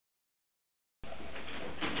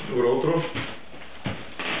Добро утро!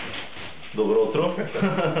 Добро утро!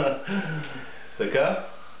 Така,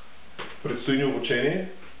 предстои ни обучение,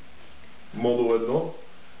 модул 1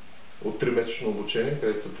 от 3-месечно обучение,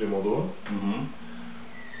 където са 3 модула.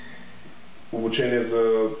 Обучение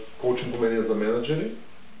за коучинг, умения за мениджъри.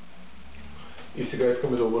 И сега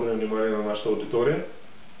искаме да обърнем внимание на нашата аудитория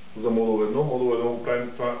за модул 1. Модул 1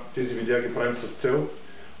 правим това, тези видеа ги правим с цел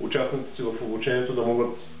участниците в обучението да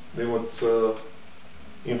могат да имат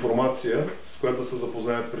информация, с която да се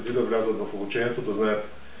запознаят преди да влязат в обучението, да знаят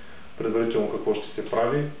предварително какво ще се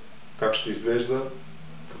прави, как ще изглежда,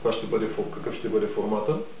 какъв ще бъде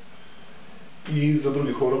формата, и за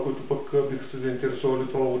други хора, които пък биха се заинтересували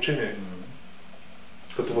това обучение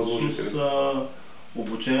като възложители.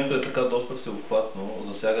 Обучението е така доста всеобхватно,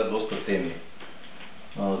 засяга доста теми.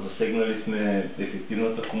 Засегнали сме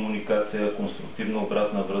ефективната комуникация, конструктивна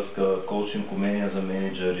обратна връзка, коучинг, умения за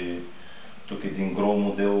мениджъри. Тук един гроу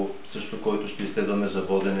модел, също който ще изследваме за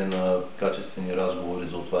водене на качествени разговори,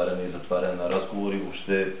 за отваряне и затваряне на разговори.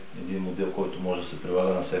 Въобще един модел, който може да се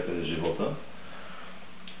прилага навсякъде в живота.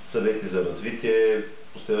 Съвети за развитие,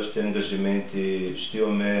 последващи ангажименти, ще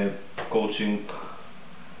имаме коучинг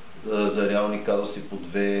за реални казуси по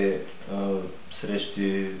 2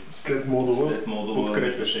 срещи след модула,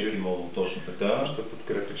 всеки модул, точно така. Ще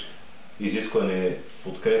подкрепиш. Изискване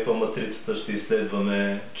подкрепа матрицата ще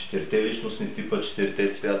изследваме, 4-те личностни типа,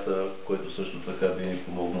 4-те цвята, което също така би ни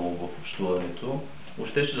помогнало в общуването.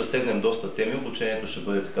 Въобще ще засегнем доста теми, обучението ще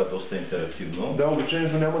бъде така доста интерактивно. Да,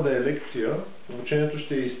 обучението няма да е лекция, обучението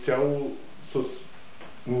ще е изцяло с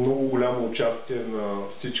много голямо участие на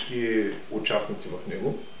всички участници в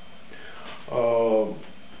него.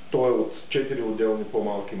 Той е от 4 отделни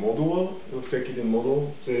по-малки модула. Във всеки един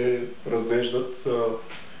модул се разглеждат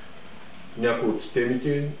някои от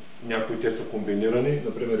темите, някои те са комбинирани.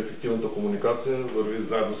 Например, ефективната комуникация върви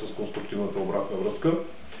заедно с конструктивната обратна връзка.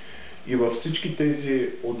 И във всички тези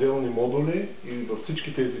отделни модули и във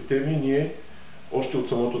всички тези теми ние още от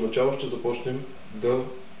самото начало ще започнем да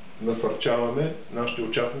насърчаваме нашите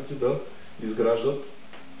участници да изграждат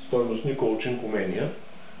стойностни коучинг умения,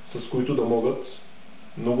 с които да могат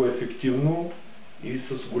много ефективно и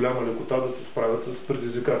с голяма лекота да се справят с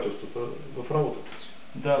предизвикателствата в работата си.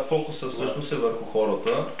 Да, фокусът всъщност е върху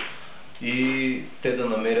хората и те да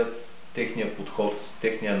намерят техния подход,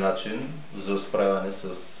 техния начин за справяне с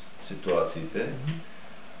ситуациите.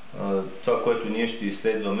 Това, което ние ще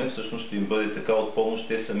изследваме, всъщност ще им бъде така от помощ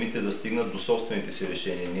те самите да стигнат до собствените си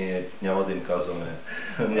решения. Ние няма да им казваме,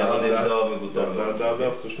 няма да им даваме готови.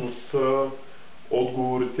 Да, всъщност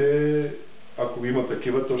отговорите, ако има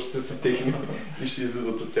такива, то ще са техни и ще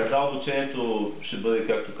излизат от тях. Да, обучението ще бъде,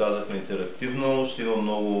 както казахме, интерактивно, ще има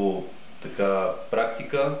много така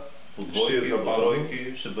практика, по двойки, по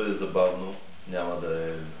тройки, ще бъде забавно, няма да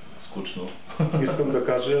е скучно. Искам да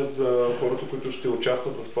кажа за хората, които ще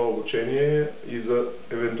участват в това обучение и за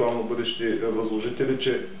евентуално бъдещи възложители,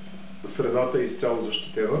 че средата е изцяло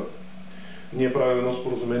защитена. Ние правим едно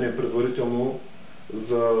споразумение предварително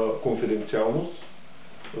за конфиденциалност,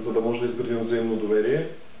 за да може да изградим взаимно доверие.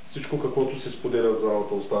 Всичко, каквото се споделя в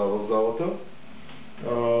залата, остава в залата.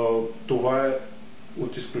 Това е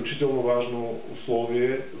от изключително важно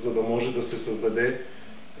условие, за да може да се създаде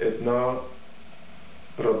една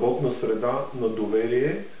работна среда на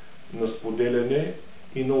доверие, на споделяне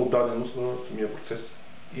и на отдаденост на самия процес.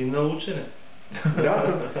 И на учене.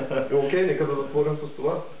 Да, окей, нека да затворим с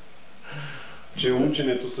това. Че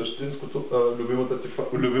ученето същинското,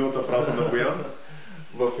 любимата фраза на Боян,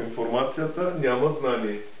 в информацията няма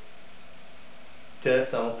знание. Тя е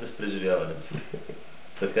само през преживяването.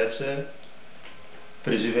 Така че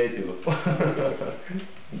преживейте го.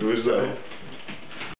 Довиждане.